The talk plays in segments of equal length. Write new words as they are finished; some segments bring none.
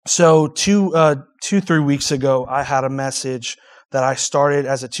So 3 weeks ago, I had a message that I started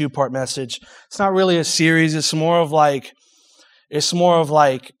as a 2-part message. It's not really a series. It's more of like a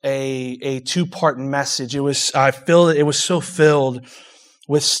 2-part message. I feel that it was so filled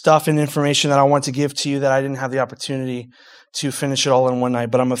with stuff and information that I want to give to you that I didn't have the opportunity to finish it all in one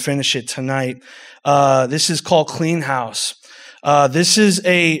night, but I'm going to finish it tonight. This is called Clean House. This is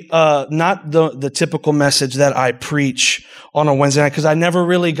not the typical message that I preach on a Wednesday night, because I never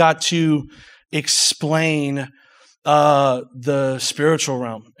really got to explain the spiritual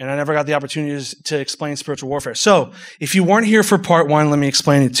realm, and I never got the opportunity to explain spiritual warfare. So if you weren't here for part 1, let me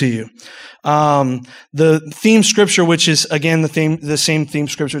explain it to you. The theme scripture, which is again the same theme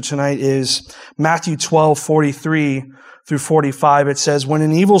scripture tonight, is Matthew 12:43 through 45. It says, "When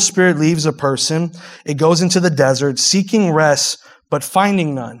an evil spirit leaves a person, it goes into the desert, seeking rest, but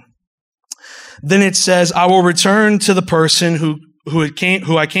finding none. Then it says, I will return to the person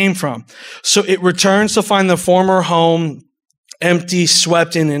who I came from. So it returns to find the former home empty,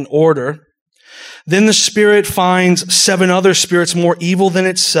 swept, and in order. Then the spirit finds 7 other spirits more evil than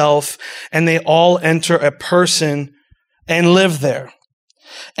itself, and they all enter a person and live there.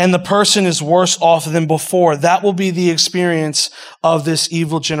 And the person is worse off than before." That will be the experience of this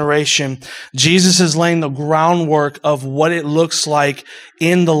evil generation. Jesus is laying the groundwork of what it looks like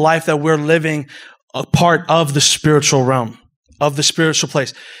in the life that we're living, a part of the spiritual realm, of the spiritual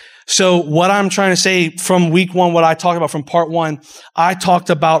place. So what I'm trying to say from week 1, what I talked about from part 1, I talked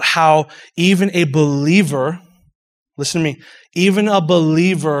about how even a believer, listen to me, even a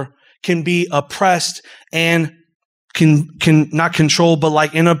believer can be oppressed and can not control, but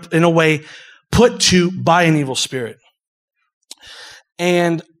like in a way put to by an evil spirit.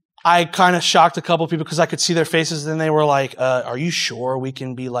 And I kind of shocked a couple of people because I could see their faces, and they were like, are you sure we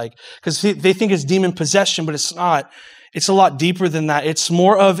can be like, because they think it's demon possession, but it's not. It's a lot deeper than that. It's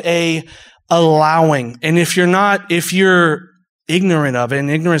more of a allowing. And if you're ignorant of it, and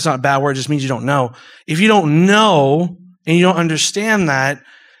ignorance is not a bad word, it just means you don't know. If you don't know and you don't understand that,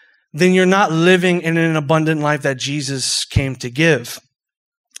 then you're not living in an abundant life that Jesus came to give.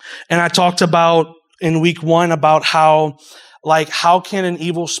 And I talked about in week 1 about how can an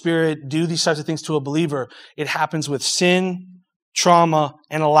evil spirit do these types of things to a believer? It happens with sin, trauma,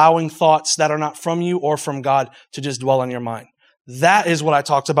 and allowing thoughts that are not from you or from God to just dwell on your mind. That is what I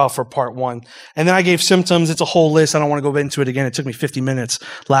talked about for part 1. And then I gave symptoms. It's a whole list. I don't want to go into it again. It took me 50 minutes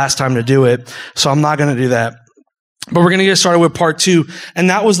last time to do it, so I'm not going to do that. But we're going to get started with part 2.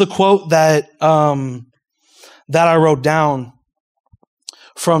 And that was the quote that I wrote down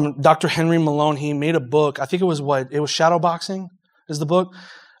from Dr. Henry Malone. He made a book. I think it was Shadowboxing is the book.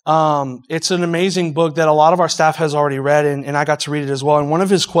 It's an amazing book that a lot of our staff has already read, and I got to read it as well. And one of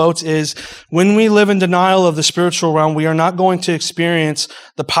his quotes is, "When we live in denial of the spiritual realm, we are not going to experience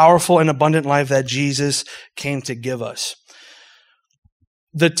the powerful and abundant life that Jesus came to give us."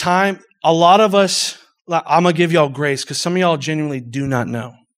 A lot of us, I'm going to give y'all grace because some of y'all genuinely do not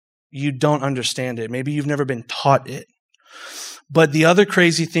know. You don't understand it. Maybe you've never been taught it. But the other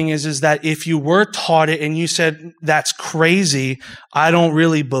crazy thing is that if you were taught it and you said, that's crazy, I don't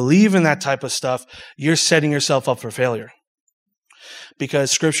really believe in that type of stuff, you're setting yourself up for failure.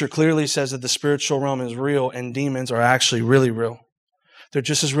 Because Scripture clearly says that the spiritual realm is real and demons are actually really real. They're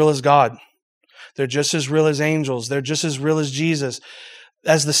just as real as God. They're just as real as angels. They're just as real as Jesus.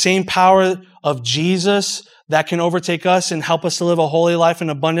 As the same power of Jesus that can overtake us and help us to live a holy life,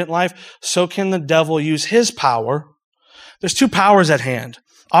 an abundant life, so can the devil use his power. There's 2 powers at hand.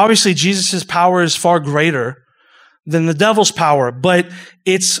 Obviously, Jesus' power is far greater than the devil's power, but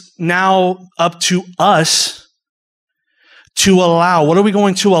it's now up to us to allow. What are we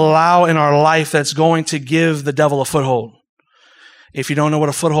going to allow in our life that's going to give the devil a foothold? If you don't know what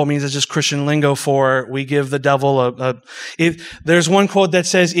a foothold means, it's just Christian lingo for we give the devil there's one quote that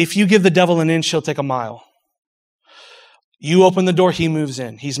says, if you give the devil an inch, he'll take a mile. You open the door, he moves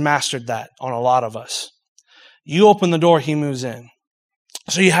in. He's mastered that on a lot of us. You open the door, he moves in.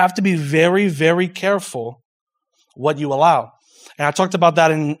 So you have to be very, very careful what you allow. And I talked about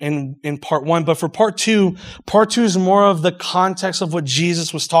that in part 1. But for part 2 is more of the context of what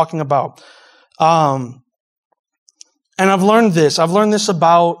Jesus was talking about. And I've learned this.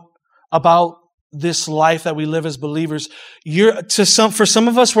 about this life that we live as believers. For some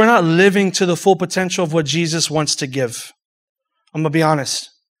of us, we're not living to the full potential of what Jesus wants to give. I'm going to be honest.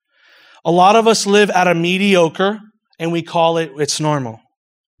 A lot of us live at a mediocre, and we call it's normal.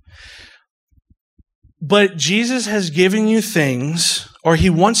 But Jesus has given you things, or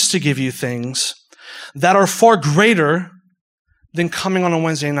he wants to give you things, that are far greater than coming on a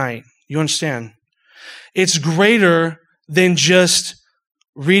Wednesday night. You understand? It's greater than just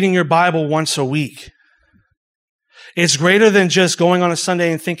reading your Bible once a week. It's greater than just going on a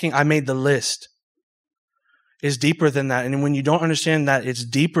Sunday and thinking, I made the list. It's deeper than that. And when you don't understand that it's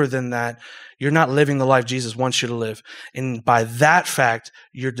deeper than that, you're not living the life Jesus wants you to live. And by that fact,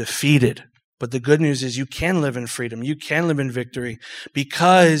 you're defeated. But the good news is you can live in freedom. You can live in victory.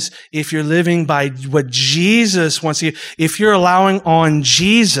 Because if you're living by what Jesus wants you, if you're allowing on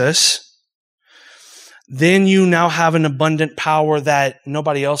Jesus, then you now have an abundant power that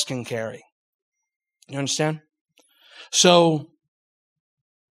nobody else can carry. You understand? So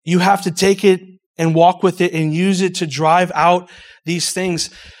you have to take it and walk with it and use it to drive out these things.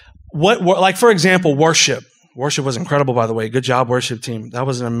 Like for example, worship. Worship was incredible, by the way. Good job, worship team. That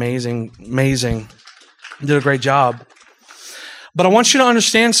was an amazing. You did a great job. But I want you to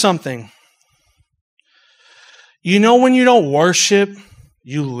understand something. You know, when you don't worship,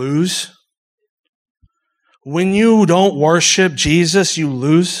 you lose. When you don't worship Jesus, you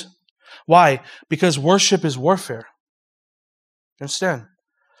lose. Why? Because worship is warfare. Understand?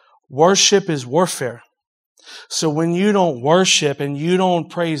 Worship is warfare. So when you don't worship and you don't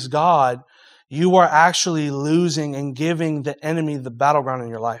praise God, you are actually losing and giving the enemy the battleground in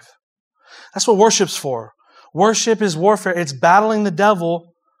your life. That's what worship's for. Worship is warfare. It's battling the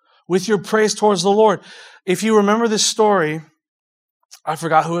devil with your praise towards the Lord. If you remember this story, I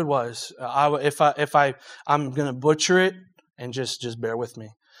forgot who it was. I'm going to butcher it, and just bear with me.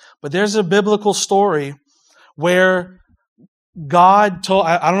 But there's a biblical story where God told,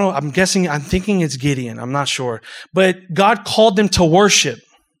 I don't know, I'm thinking it's Gideon. I'm not sure. But God called them to worship.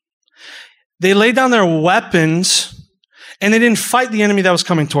 They laid down their weapons and they didn't fight the enemy that was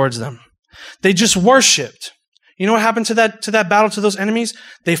coming towards them. They just worshiped. You know what happened to that battle, to those enemies?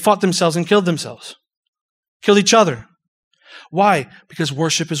 They fought themselves and killed themselves. Killed each other. Why? Because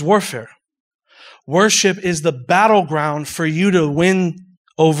worship is warfare. Worship is the battleground for you to win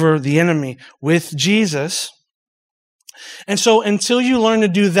over the enemy with Jesus. And so until you learn to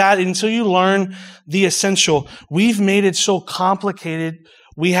do that, until you learn the essential, we've made it so complicated.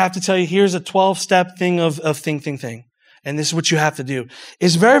 We have to tell you, here's a 12-step thing of thing. And this is what you have to do.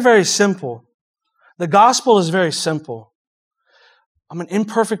 It's very, very simple. The gospel is very simple. I'm an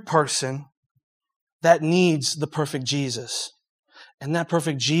imperfect person that needs the perfect Jesus. And that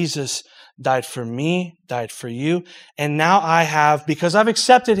perfect Jesus died for me, died for you. And now I have, because I've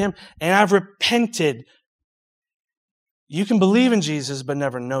accepted him and I've repented. You can believe in Jesus, but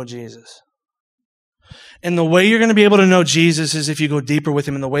never know Jesus. And the way you're going to be able to know Jesus is if you go deeper with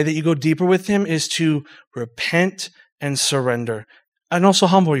him. And the way that you go deeper with him is to repent and surrender. And also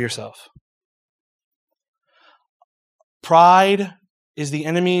humble yourself. Pride is the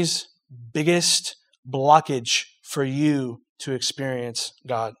enemy's biggest blockage for you to experience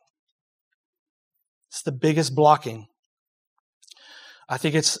God. It's the biggest blocking. I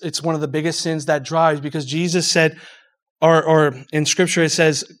think it's one of the biggest sins that drives, because Jesus said, or in Scripture it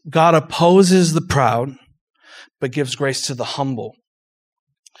says, God opposes the proud, but gives grace to the humble.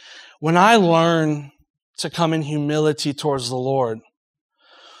 When I learn to come in humility towards the Lord,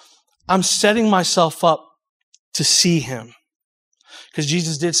 I'm setting myself up to see him. Because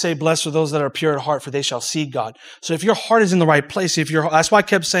Jesus did say, blessed are those that are pure at heart, for they shall see God. So if your heart is in the right place, that's why I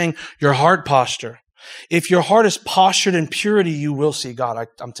kept saying your heart posture. If your heart is postured in purity, you will see God.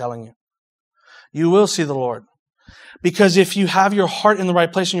 I'm telling you. You will see the Lord. Because if you have your heart in the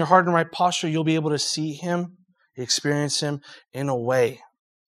right place and your heart in the right posture, you'll be able to see him, experience him in a way.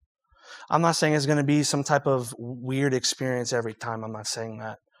 I'm not saying it's going to be some type of weird experience every time. I'm not saying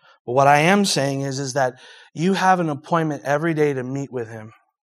that. But what I am saying is that you have an appointment every day to meet with him,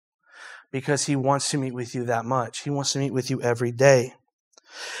 because he wants to meet with you that much. He wants to meet with you every day.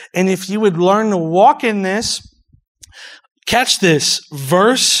 And if you would learn to walk in this, catch this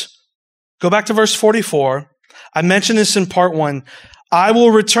verse, go back to verse 44. I mentioned this in part 1. I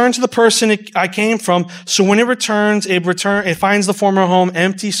will return to the person I came from. So when it returns, it finds the former home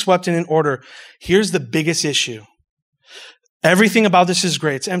empty, swept, and in order. Here's the biggest issue. Everything about this is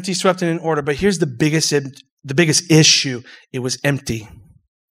great. It's empty, swept, and in order. But here's the biggest issue. It was empty.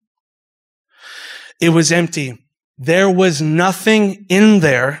 It was empty. There was nothing in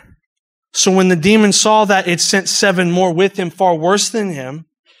there. So when the demon saw that, it sent 7 more with him, far worse than him.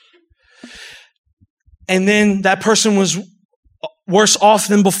 And then that person was worse off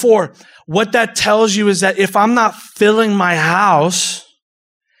than before. What that tells you is that if I'm not filling my house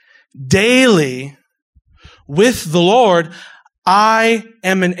daily with the Lord, I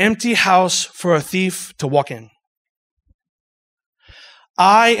am an empty house for a thief to walk in.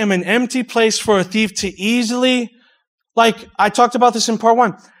 I am an empty place for a thief to easily, like I talked about this in part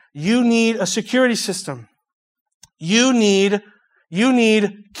 1, you need a security system. You need You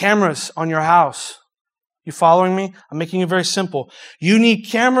need cameras on your house. You following me? I'm making it very simple. You need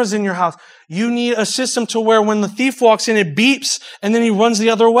cameras in your house. You need a system to where when the thief walks in, it beeps and then he runs the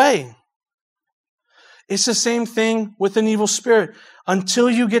other way. It's the same thing with an evil spirit. Until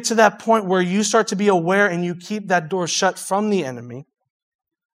you get to that point where you start to be aware and you keep that door shut from the enemy,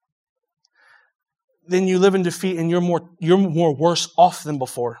 then you live in defeat and you're more worse off than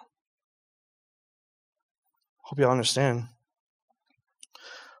before. Hope you understand.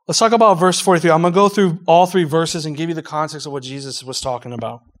 Let's talk about verse 43. I'm going to go through all three verses and give you the context of what Jesus was talking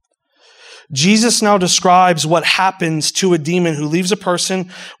about. Jesus now describes what happens to a demon who leaves a person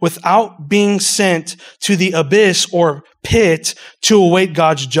without being sent to the abyss or pit to await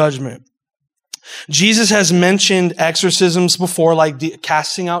God's judgment. Jesus has mentioned exorcisms before, like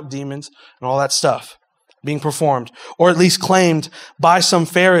casting out demons and all that stuff being performed, or at least claimed by some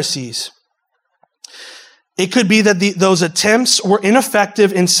Pharisees. It could be that those attempts were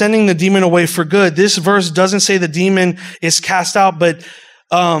ineffective in sending the demon away for good. This verse doesn't say the demon is cast out, but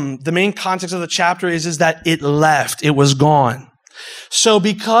the main context of the chapter is that it left. It was gone. So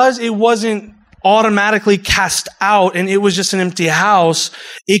because it wasn't automatically cast out and it was just an empty house,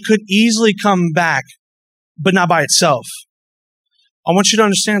 it could easily come back, but not by itself. I want you to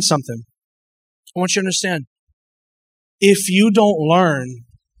understand something. I want you to understand. If you don't learn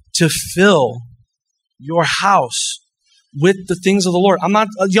to fill your house with the things of the Lord,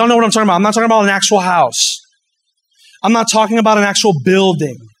 y'all know what I'm talking about. I'm not talking about an actual house. I'm not talking about an actual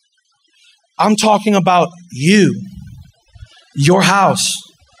building. I'm talking about you, your house,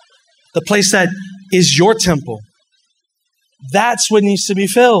 the place that is your temple. That's what needs to be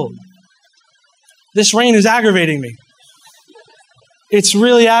filled. This rain is aggravating me. It's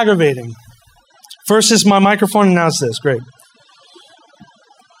really aggravating. First is my microphone, and now it's this. Great.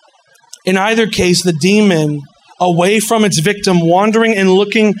 In either case, the demon, away from its victim, wandering and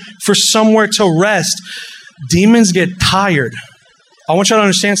looking for somewhere to rest, demons get tired. I want you to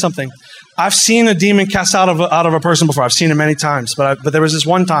understand something. I've seen a demon cast out of a person before. I've seen it many times, but there was this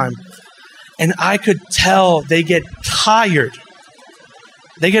one time, and I could tell they get tired.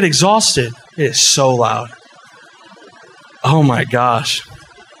 They get exhausted. It is so loud. Oh my gosh.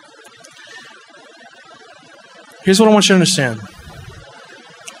 Here's what I want you to understand.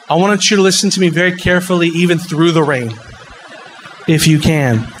 I want you to listen to me very carefully, even through the rain, if you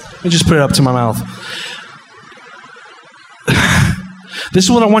can. Let me just put it up to my mouth. This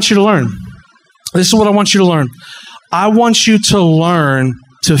is what I want you to learn. This is what I want you to learn. I want you to learn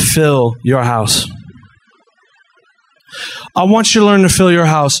to fill your house. I want you to learn to fill your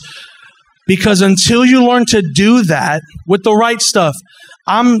house. Because until you learn to do that with the right stuff,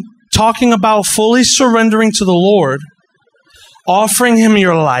 I'm talking about fully surrendering to the Lord, offering Him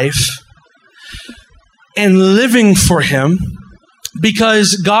your life, and living for Him.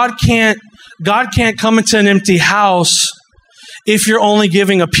 Because God can't come into an empty house if you're only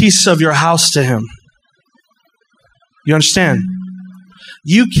giving a piece of your house to Him. You understand?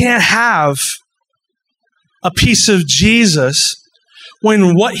 You can't have a piece of Jesus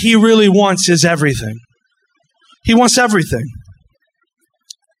when what He really wants is everything. He wants everything.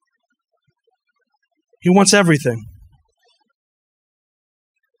 He wants everything.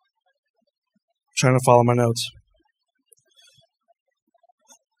 I'm trying to follow my notes.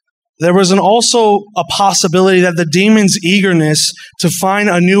 There was also a possibility that the demon's eagerness to find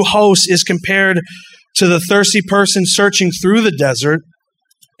a new host is compared to the thirsty person searching through the desert.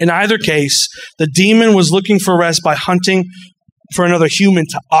 In either case, the demon was looking for rest by hunting for another human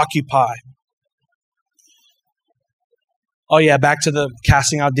to occupy. Oh yeah, back to the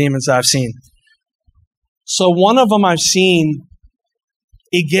casting out demons that I've seen. So one of them I've seen,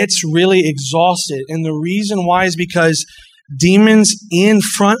 it gets really exhausted. And the reason why is because demons in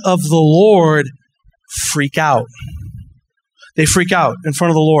front of the Lord freak out. They freak out in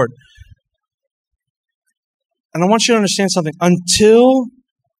front of the Lord. And I want you to understand something. Until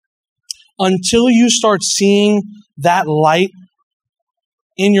you start seeing that light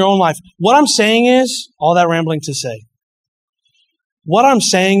in your own life. What I'm saying is, all that rambling to say, what I'm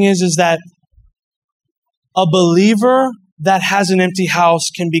saying is that a believer that has an empty house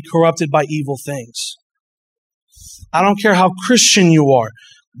can be corrupted by evil things. I don't care how Christian you are.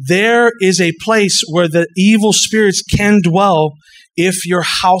 There is a place where the evil spirits can dwell if your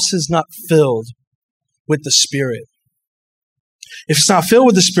house is not filled with the Spirit. If it's not filled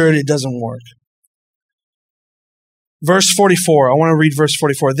with the Spirit, it doesn't work. Verse 44. I want to read verse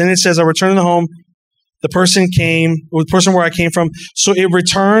 44. Then it says, I returned to the home. The person where I came from. So it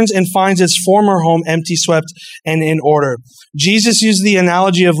returns and finds its former home empty, swept, and in order. Jesus used the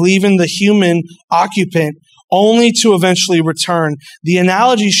analogy of leaving the human occupant only to eventually return. The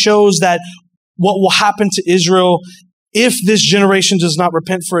analogy shows that what will happen to Israel if this generation does not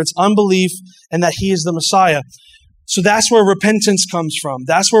repent for its unbelief and that he is the Messiah. So that's where repentance comes from.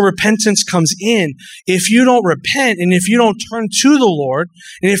 That's where repentance comes in. If you don't repent and if you don't turn to the Lord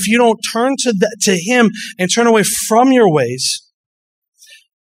and if you don't turn to him and turn away from your ways,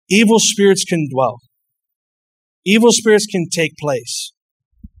 evil spirits can dwell. Evil spirits can take place.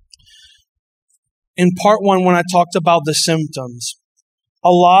 In part one, when I talked about the symptoms,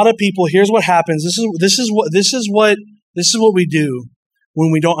 a lot of people, here's what happens. This is what we do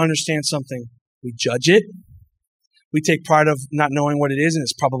when we don't understand something. We judge it. We take pride of not knowing what it is, and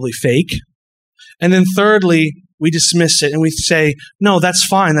it's probably fake. And then thirdly, we dismiss it and we say, no, that's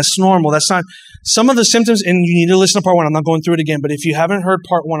fine. That's normal. That's not. Some of the symptoms, and you need to listen to part one. I'm not going through it again, but if you haven't heard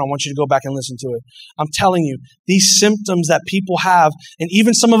part one, I want you to go back and listen to it. I'm telling you, these symptoms that people have, and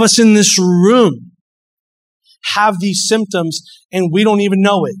even some of us in this room have these symptoms, and we don't even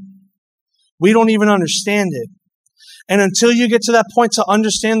know it. We don't even understand it. And until you get to that point to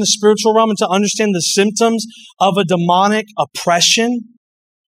understand the spiritual realm and to understand the symptoms of a demonic oppression,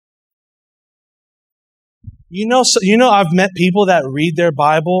 you know, I've met people that read their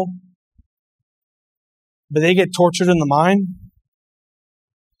Bible, but they get tortured in the mind.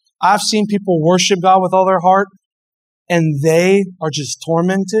 I've seen people worship God with all their heart, and they are just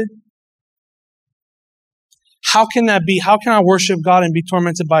tormented. How can that be? How can I worship God and be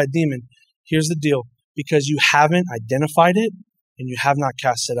tormented by a demon? Here's the deal. Because you haven't identified it and you have not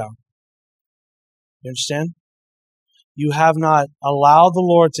cast it out. You understand? You have not allowed the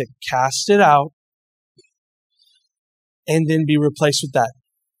Lord to cast it out and then be replaced with that.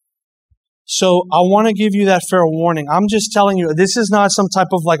 So I want to give you that fair warning. I'm just telling you, this is not some type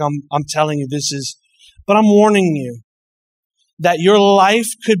of I'm telling you this is, but I'm warning you that your life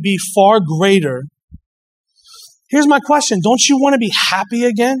could be far greater. Here's my question. Don't you want to be happy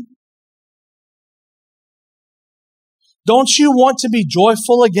again? Don't you want to be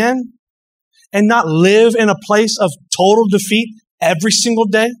joyful again and not live in a place of total defeat every single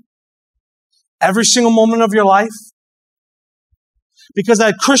day? Every single moment of your life? Because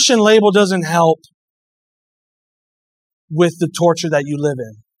that Christian label doesn't help with the torture that you live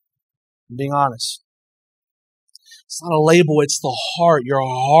in. I'm being honest. It's not a label, it's the heart. Your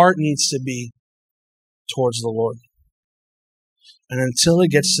heart needs to be towards the Lord. And until it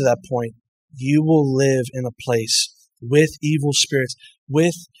gets to that point, you will live in a place with evil spirits,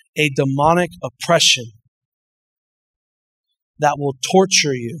 with a demonic oppression that will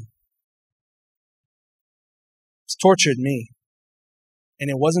torture you. It's tortured me. And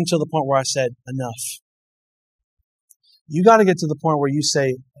it wasn't until the point where I said, enough. You got to get to the point where you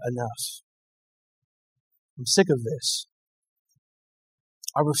say, enough. I'm sick of this.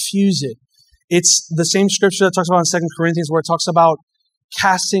 I refuse it. It's the same scripture that talks about in 2 Corinthians where it talks about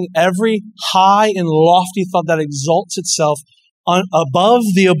casting every high and lofty thought that exalts itself above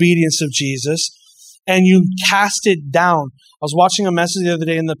the obedience of Jesus, and you cast it down. I was watching a message the other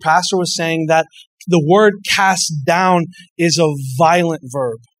day, and the pastor was saying that the word cast down is a violent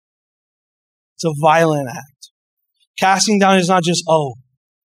verb. It's a violent act. Casting down is not just,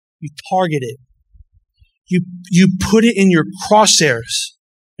 you target it. You put it in your crosshairs.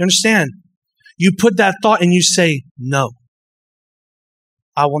 You understand? You put that thought and you say, no.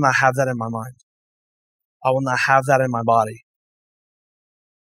 I will not have that in my mind. I will not have that in my body.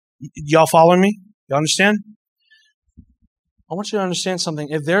 Y'all following me? You understand? I want you to understand something.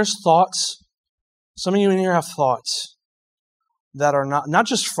 If there's thoughts, some of you in here have thoughts that are not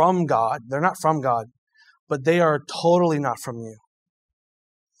just from God. They're not from God, but they are totally not from you.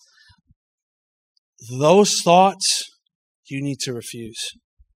 Those thoughts, you need to refuse.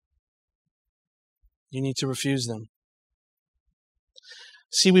 You need to refuse them.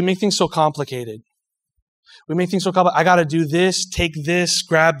 See, we make things so complicated. We make things so complicated. I got to do this, take this,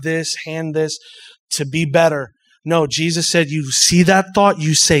 grab this, hand this to be better. No, Jesus said you see that thought,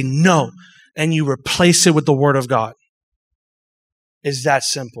 you say no, and you replace it with the Word of God. It's that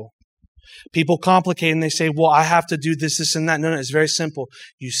simple. People complicate and they say, well, I have to do this, this, and that. No, it's very simple.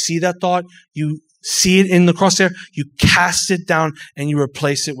 You see that thought, you see it in the crosshair, you cast it down, and you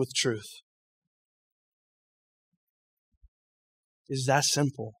replace it with truth. It's that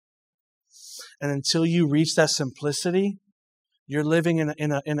simple. And until you reach that simplicity, you're living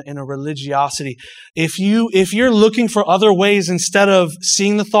in a religiosity. If you're looking for other ways instead of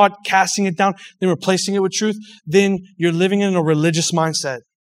seeing the thought, casting it down, then replacing it with truth, then you're living in a religious mindset.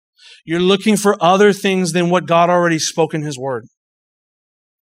 You're looking for other things than what God already spoke in His Word.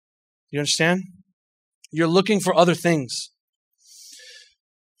 You understand? You're looking for other things.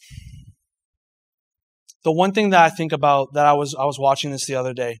 The one thing that I think about, that I was watching this the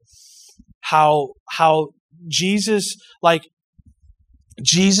other day, how Jesus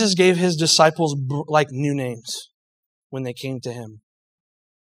gave his disciples new names when they came to him.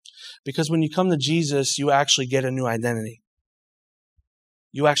 Because when you come to Jesus, you actually get a new identity.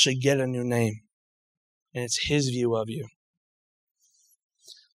 You actually get a new name. And it's his view of you.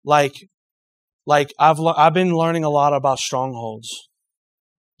 I've been learning a lot about strongholds.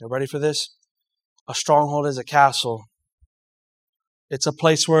 You ready for this? A stronghold is a castle. It's a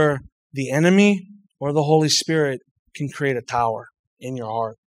place where the enemy or the Holy Spirit can create a tower in your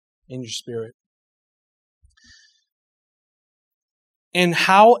heart, in your spirit. And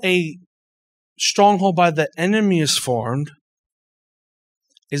how a stronghold by the enemy is formed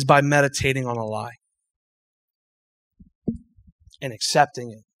is by meditating on a lie and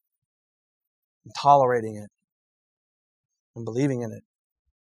accepting it and tolerating it and believing in it.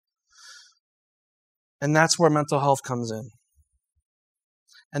 And that's where mental health comes in.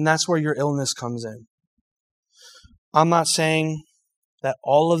 And that's where your illness comes in. I'm not saying that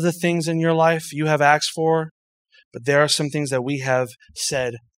all of the things in your life you have asked for, but there are some things that we have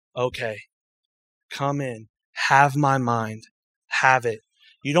said, okay, come in, have my mind, have it.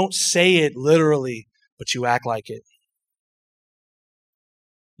 You don't say it literally, but you act like it.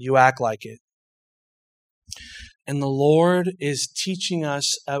 You act like it. And the Lord is teaching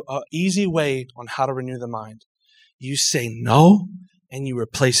us an easy way on how to renew the mind. You say no, and you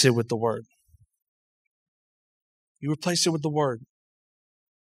replace it with the Word. You replace it with the Word.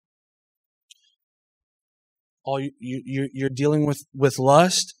 You're dealing with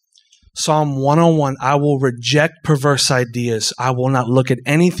lust. Psalm 101, I will reject perverse ideas. I will not look at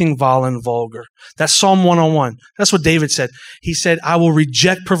anything vile and vulgar. That's Psalm 101. That's what David said. He said, I will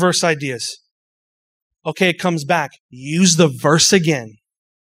reject perverse ideas. Okay, it comes back. Use the verse again.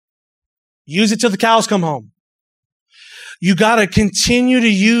 Use it till the cows come home. You got to continue to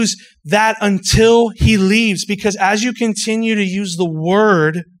use that until he leaves, because as you continue to use the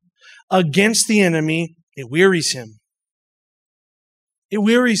word against the enemy, it wearies him. It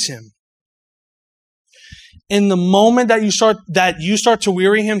wearies him. In the moment that you start to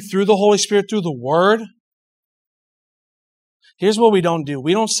weary him through the Holy Spirit, through the word, here's what we don't do.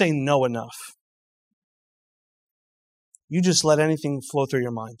 We don't say no enough. You just let anything flow through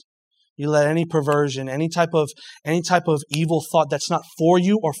your mind. You let any perversion, any type of evil thought that's not for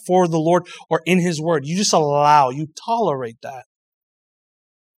you or for the Lord or in his word, you just allow, you tolerate that.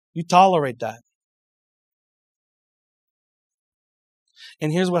 You tolerate that.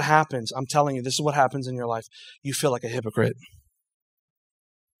 And here's what happens. I'm telling you, this is what happens in your life. You feel like a hypocrite.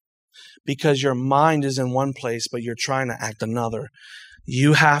 Because your mind is in one place, but you're trying to act another.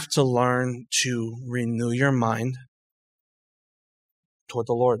 You have to learn to renew your mind toward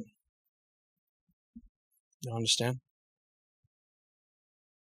the Lord. You understand?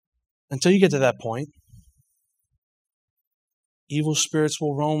 Until you get to that point, evil spirits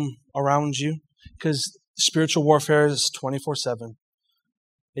will roam around you, because spiritual warfare is 24/7.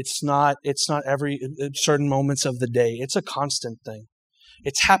 It's not every certain moments of the day. It's a constant thing.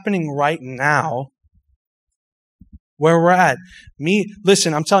 It's happening right now where we're at.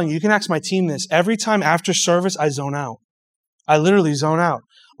 Listen, I'm telling you, you can ask my team this. Every time after service, I zone out. I literally zone out.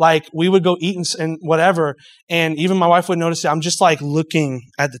 Like, we would go eat and whatever, and even my wife would notice it. I'm just like looking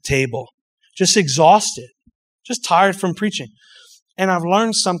at the table, just exhausted, just tired from preaching. And I've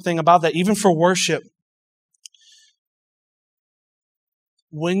learned something about that, even for worship.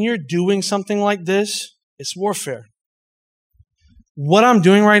 When you're doing something like this, it's warfare. What I'm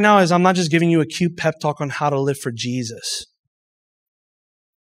doing right now is I'm not just giving you a cute pep talk on how to live for Jesus.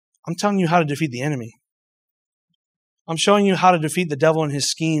 I'm telling you how to defeat the enemy. I'm showing you how to defeat the devil and his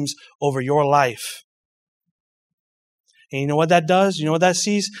schemes over your life. And you know what that does? You know what that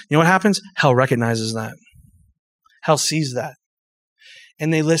sees? You know what happens? Hell recognizes that. Hell sees that.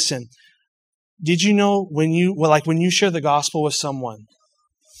 And they listen. Did you know when you share the gospel with someone,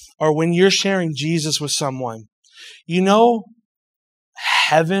 or when you're sharing Jesus with someone, you know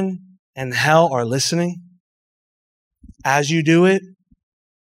heaven and hell are listening as you do it?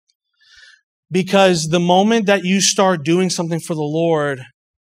 Because the moment that you start doing something for the Lord,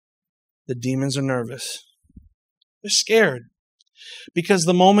 the demons are nervous. They're scared. Because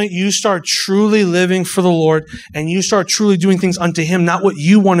the moment you start truly living for the Lord and you start truly doing things unto him, not what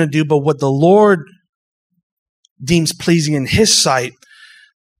you want to do, but what the Lord deems pleasing in his sight,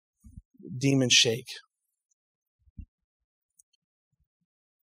 demons shake.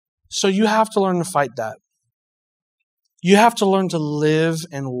 So you have to learn to fight that. You have to learn to live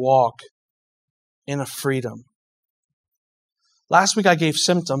and walk in a freedom. Last week I gave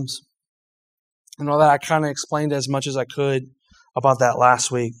symptoms, I know that I kind of explained as much as I could about that last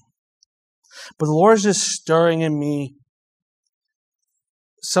week. But the Lord is just stirring in me.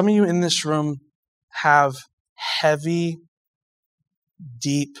 Some of you in this room have heavy,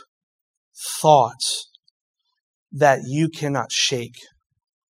 deep thoughts that you cannot shake.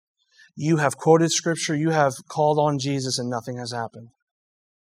 You have quoted Scripture, you have called on Jesus, and nothing has happened.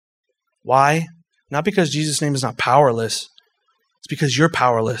 Why? Not because Jesus' name is not powerless. It's because you're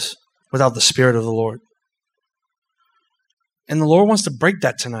powerless without the Spirit of the Lord. And the Lord wants to break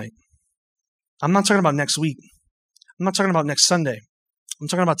that tonight. I'm not talking about next week. I'm not talking about next Sunday. I'm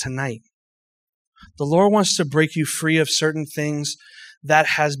talking about tonight. The Lord wants to break you free of certain things that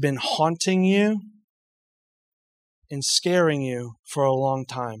has been haunting you and scaring you for a long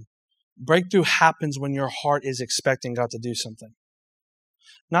time. Breakthrough happens when your heart is expecting God to do something.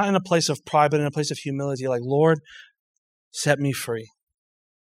 Not in a place of pride, but in a place of humility. Like, Lord, set me free.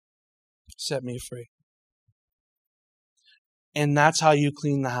 Set me free. And that's how you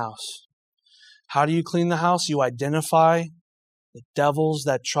clean the house. How do you clean the house? You identify the devils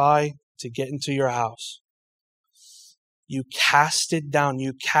that try to get into your house. You cast it down.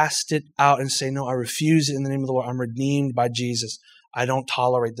 You cast it out and say, no, I refuse it in the name of the Lord. I'm redeemed by Jesus. I don't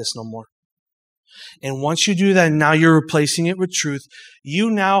tolerate this no more. And once you do that, and now you're replacing it with truth, you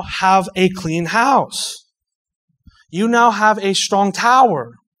now have a clean house. You now have a strong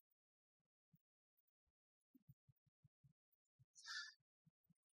tower.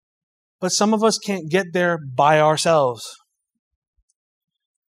 But some of us can't get there by ourselves.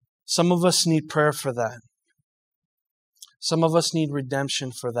 Some of us need prayer for that. Some of us need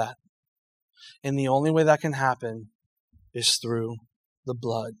redemption for that. And the only way that can happen is through the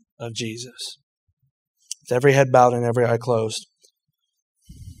blood of Jesus. With every head bowed and every eye closed,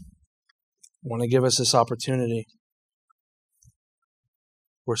 I want to give us this opportunity.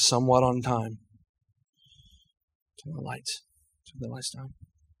 We're somewhat on time. Turn the lights. Turn the lights down.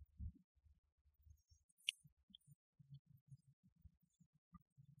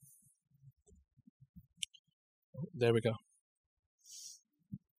 There we go.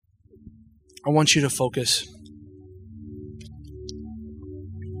 I want you to focus.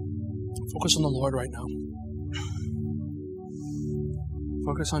 Focus on the Lord right now.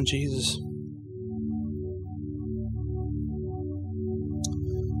 Focus on Jesus.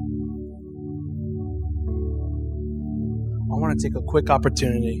 I want to take a quick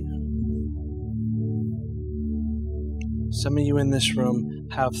opportunity. Some of you in this room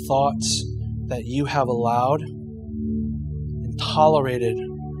have thoughts that you have allowed and tolerated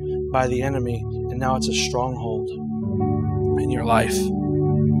by the enemy, and now it's a stronghold in your life,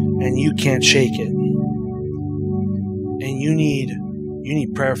 and you can't shake it. And you need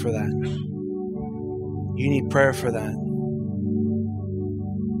prayer for that. You need prayer for that.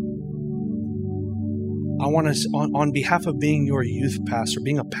 I want to, on behalf of being your youth pastor,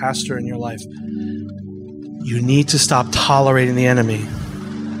 being a pastor in your life, you need to stop tolerating the enemy.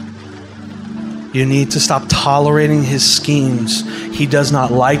 You need to stop tolerating his schemes. He does not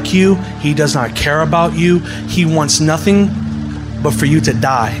like you. He does not care about you. He wants nothing but for you to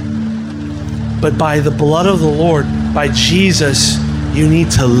die. But by the blood of the Lord, by Jesus, you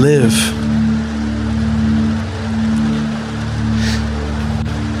need to live.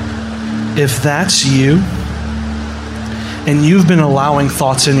 If that's you, and you've been allowing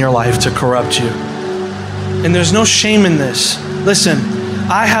thoughts in your life to corrupt you, and there's no shame in this. Listen,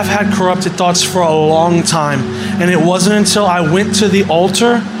 I have had corrupted thoughts for a long time, and it wasn't until I went to the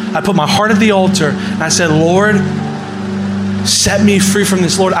altar, I put my heart at the altar, and I said, Lord, set me free from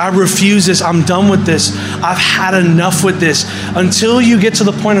this. Lord, I refuse this. I'm done with this. I've had enough with this. Until you get to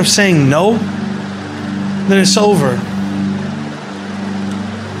the point of saying no, then it's over.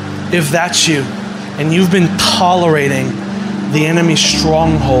 If that's you, and you've been tolerating the enemy's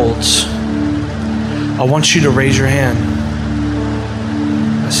strongholds, I want you to raise your hand.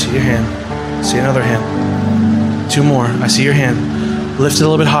 I see your hand. I see another hand. Two more. I see your hand. Lift it a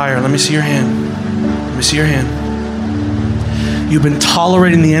little bit higher. Let me see your hand. Let me see your hand. You've been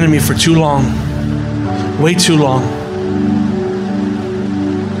tolerating the enemy for too long. Way too long.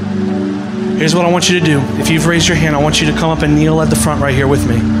 Here's what I want you to do. If you've raised your hand, I want you to come up and kneel at the front right here with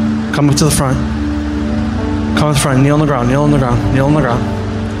me. Come up to the front. Come to the front. Kneel on the ground. Kneel on the ground. Kneel on the ground.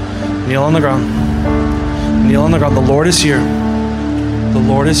 Kneel on the ground. Kneel on the ground. The Lord is here. The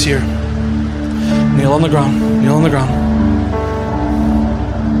Lord is here. Kneel on the ground. Kneel on the ground.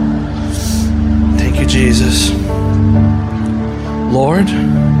 Thank you, Jesus. Lord,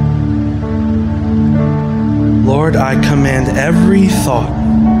 I command every thought,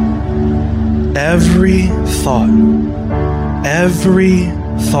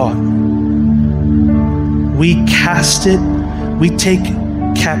 we cast it, we take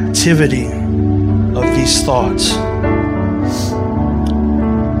captivity of these thoughts.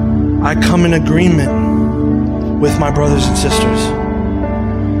 I come in agreement with my brothers and sisters.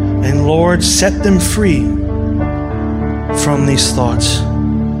 And Lord, set them free from these thoughts.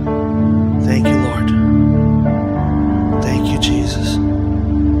 Thank you, Lord. Thank you, Jesus.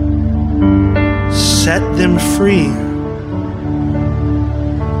 Set them free.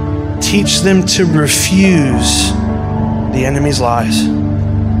 Teach them to refuse the enemy's lies.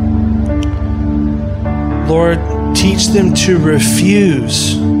 Lord, teach them to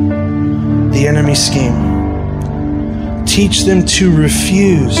refuse the enemy's scheme. Teach them to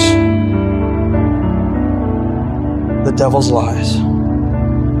refuse the devil's lies.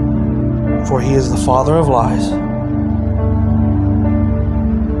 For he is the father of lies.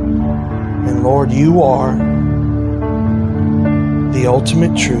 And Lord, you are the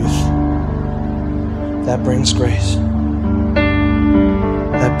ultimate truth that brings grace.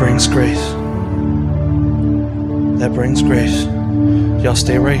 That brings grace. That brings grace. Y'all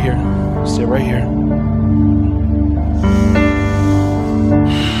stay right here. Stay right here.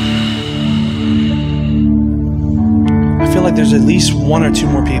 I feel like there's at least one or two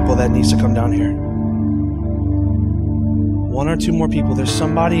more people that needs to come down here. One or two more people. There's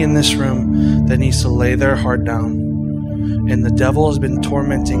somebody in this room that needs to lay their heart down, and the devil has been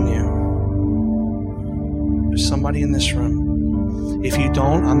tormenting you. There's somebody in this room. If you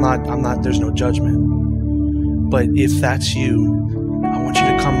don't, I'm not, there's no judgment. But if that's you, I want you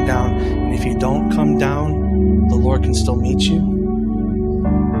to come down. And if you don't come down, the Lord can still meet you.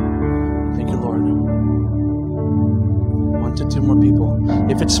 Thank you, Lord. 1 to 2 more people.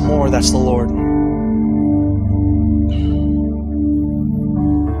 If it's more, that's the Lord.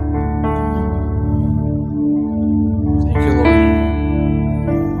 Thank you, Lord.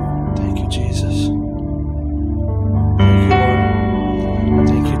 Thank you, Jesus. Thank you, Lord.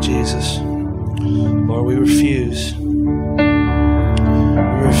 Thank you, Jesus. Lord, we refuse. We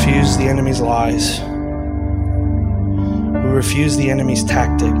refuse the enemy's lies. We refuse the enemy's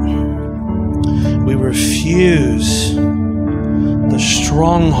tactic. We refuse the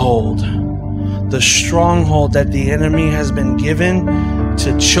stronghold that the enemy has been given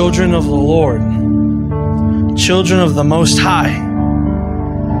to children of the Lord, children of the Most High.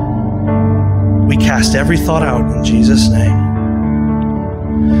 We cast every thought out in Jesus' name.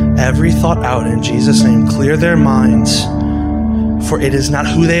 Every thought out in Jesus' name. Clear their minds, for it is not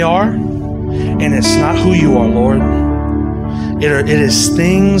who they are, and it's not who you are, Lord. It is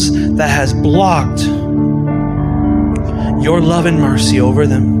things that has blocked your love and mercy over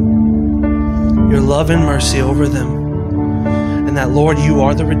them. Your love and mercy over them. And that, Lord, you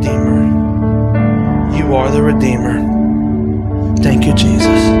are the Redeemer. You are the Redeemer. Thank you,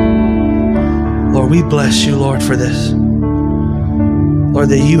 Jesus. Lord, we bless you, Lord, for this. Lord,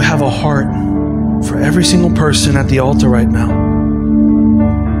 that you have a heart for every single person at the altar right now.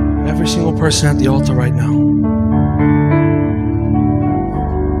 Every single person at the altar right now.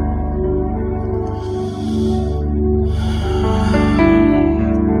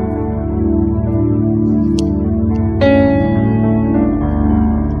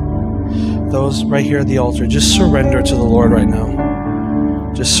 Those right here at the altar, just surrender to the Lord right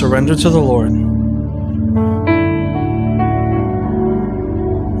now. Just surrender to the Lord.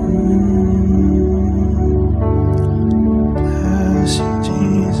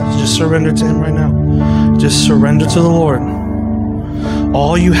 Surrender to him right now. Just surrender to the Lord.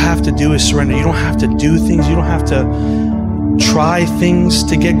 All you have to do is surrender. You don't have to do things. You don't have to try things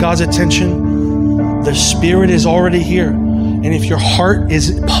to get God's attention. The Spirit is already here. And if your heart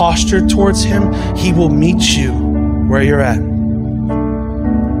is postured towards him, he will meet you where you're at.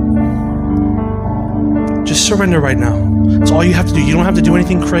 Just surrender right now. That's all you have to do. You don't have to do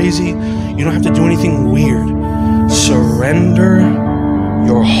anything crazy. You don't have to do anything weird. Surrender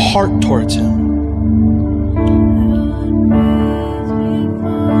your heart towards him.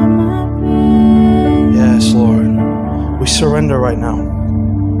 Yes, Lord. We surrender right now.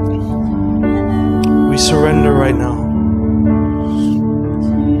 We surrender right now.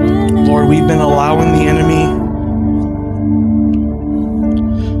 Lord, we've been allowing the enemy.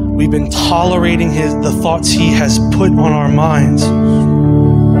 We've been tolerating the thoughts he has put on our minds.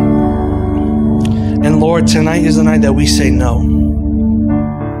 And Lord, tonight is the night that we say no.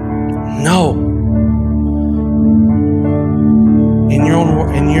 No. In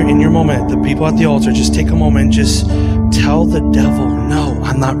your moment, the people at the altar, just take a moment and just tell the devil, no,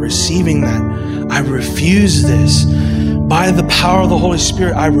 I'm not receiving that. I refuse this. By the power of the Holy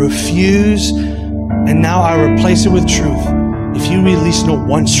Spirit, I refuse, and now I replace it with truth. If you at least know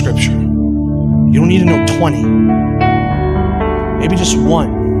one scripture, You don't need to know 20. Maybe just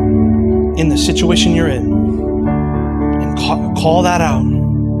one in the situation you're in. And call that out.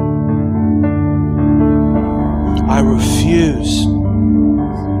 I refuse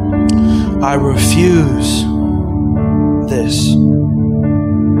this.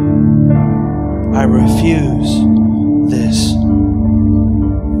 I refuse this.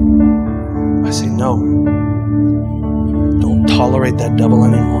 I say no. Don't tolerate that devil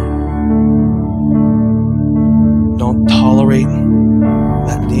anymore. Don't tolerate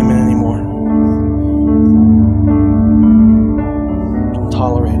that demon anymore. Don't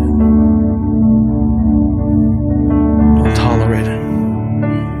tolerate it. Don't tolerate it.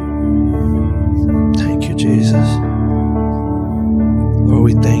 Thank you, Jesus. Lord,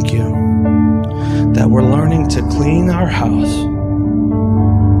 we thank you that we're learning to clean our house.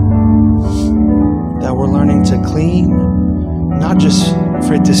 That we're learning to clean, not just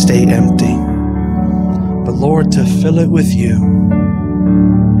for it to stay empty, but Lord, to fill it with you.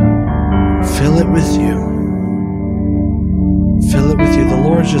 Fill it with you. Fill it with you. The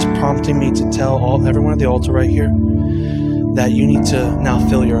Lord's just prompting me to tell everyone at the altar right here that you need to now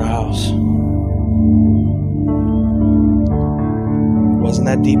fill your house. Wasn't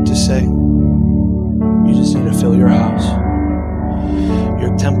that deep to say? You just need to fill your house.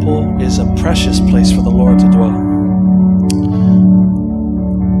 Your temple is a precious place for the Lord to dwell.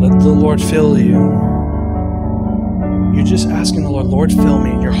 Let the Lord fill you. You're just asking the Lord, Lord, fill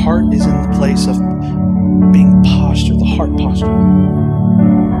me. Your heart is in the place of being postured, the heart posture.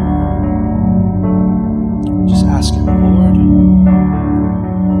 Just asking the Lord,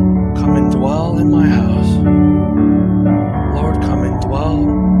 come and dwell in my house. Lord, come and dwell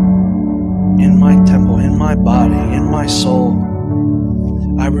in my temple, in my body, in my soul.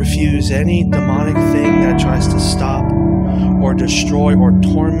 I refuse any demonic thing that tries to stop or destroy or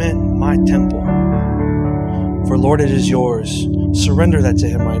torment my temple. For Lord, it is yours. Surrender that to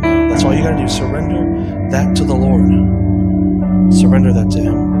Him right now. That's all you got to do. Surrender that to the Lord. Surrender that to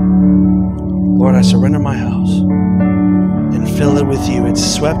Him. Lord, I surrender my house and fill it with you. It's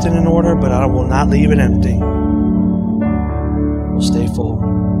swept and in order, but I will not leave it empty. We'll stay full.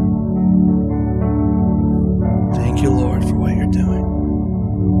 Thank you, Lord, for what you're doing.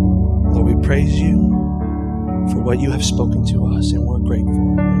 Lord, we praise you for what you have spoken to us, and we're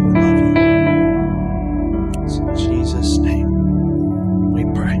grateful.